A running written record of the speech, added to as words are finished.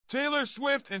Taylor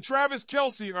Swift and Travis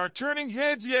Kelce are turning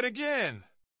heads yet again.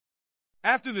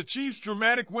 After the Chiefs'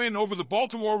 dramatic win over the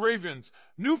Baltimore Ravens,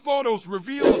 new photos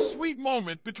reveal a sweet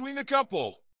moment between the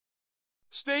couple.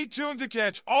 Stay tuned to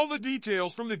catch all the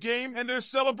details from the game and their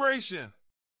celebration.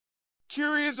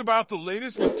 Curious about the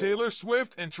latest with Taylor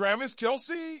Swift and Travis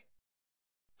Kelce?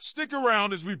 Stick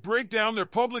around as we break down their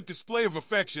public display of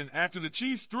affection after the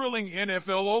Chiefs' thrilling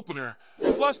NFL opener,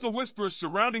 plus the whispers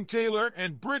surrounding Taylor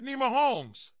and Brittany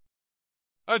Mahomes.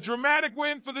 A dramatic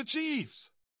win for the Chiefs.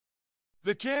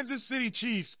 The Kansas City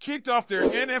Chiefs kicked off their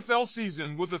NFL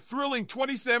season with a thrilling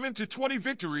 27-20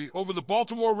 victory over the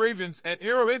Baltimore Ravens at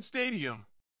Arrowhead Stadium.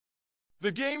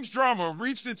 The game's drama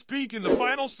reached its peak in the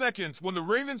final seconds when the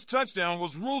Ravens' touchdown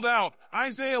was ruled out.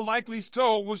 Isaiah Likely's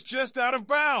toe was just out of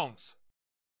bounds.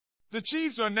 The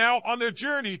Chiefs are now on their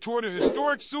journey toward a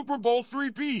historic Super Bowl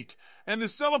three-peat, and the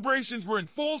celebrations were in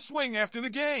full swing after the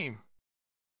game.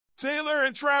 Taylor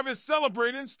and Travis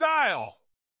celebrate in style.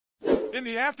 In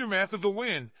the aftermath of the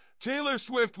win, Taylor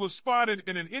Swift was spotted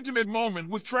in an intimate moment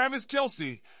with Travis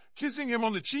Kelce, kissing him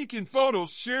on the cheek in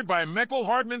photos shared by Michael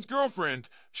Hardman's girlfriend,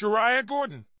 Shariah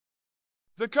Gordon.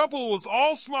 The couple was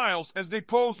all smiles as they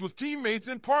posed with teammates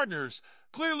and partners,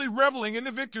 clearly reveling in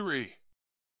the victory.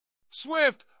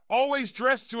 Swift, always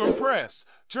dressed to impress,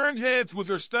 turned heads with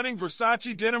her stunning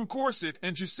Versace denim corset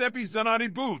and Giuseppe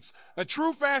Zanotti boots, a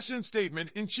true fashion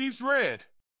statement in Chiefs red.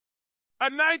 A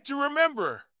night to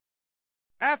remember.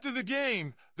 After the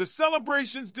game, the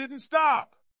celebrations didn't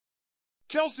stop.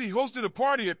 Kelce hosted a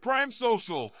party at Prime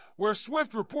Social, where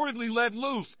Swift reportedly let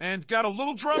loose and got a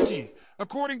little drunky,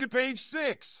 according to Page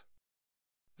 6.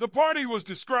 The party was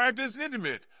described as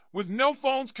intimate, with no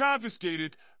phones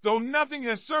confiscated, though nothing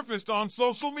has surfaced on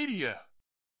social media.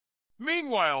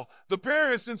 Meanwhile, the pair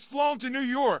has since flown to New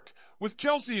York, with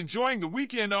Kelce enjoying the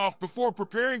weekend off before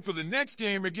preparing for the next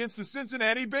game against the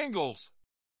Cincinnati Bengals.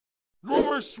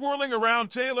 Rumors swirling around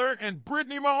Taylor and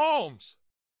Brittany Mahomes.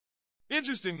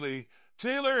 Interestingly,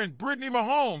 Taylor and Brittany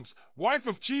Mahomes, wife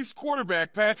of Chiefs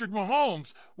quarterback Patrick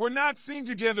Mahomes, were not seen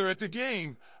together at the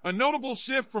game, a notable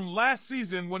shift from last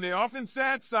season when they often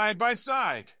sat side by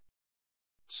side.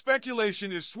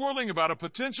 Speculation is swirling about a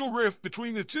potential rift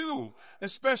between the two,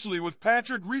 especially with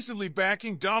Patrick recently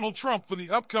backing Donald Trump for the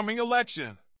upcoming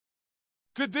election.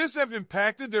 Could this have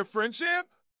impacted their friendship?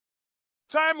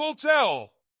 Time will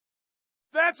tell.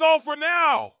 That's all for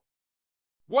now.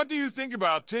 What do you think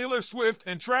about Taylor Swift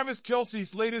and Travis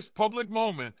Kelce's latest public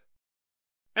moment?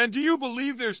 And do you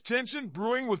believe there's tension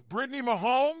brewing with Brittany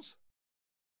Mahomes?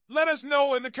 Let us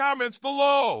know in the comments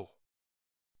below.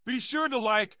 Be sure to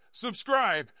like,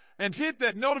 subscribe, and hit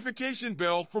that notification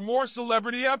bell for more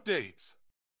celebrity updates.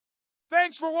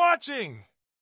 Thanks for watching!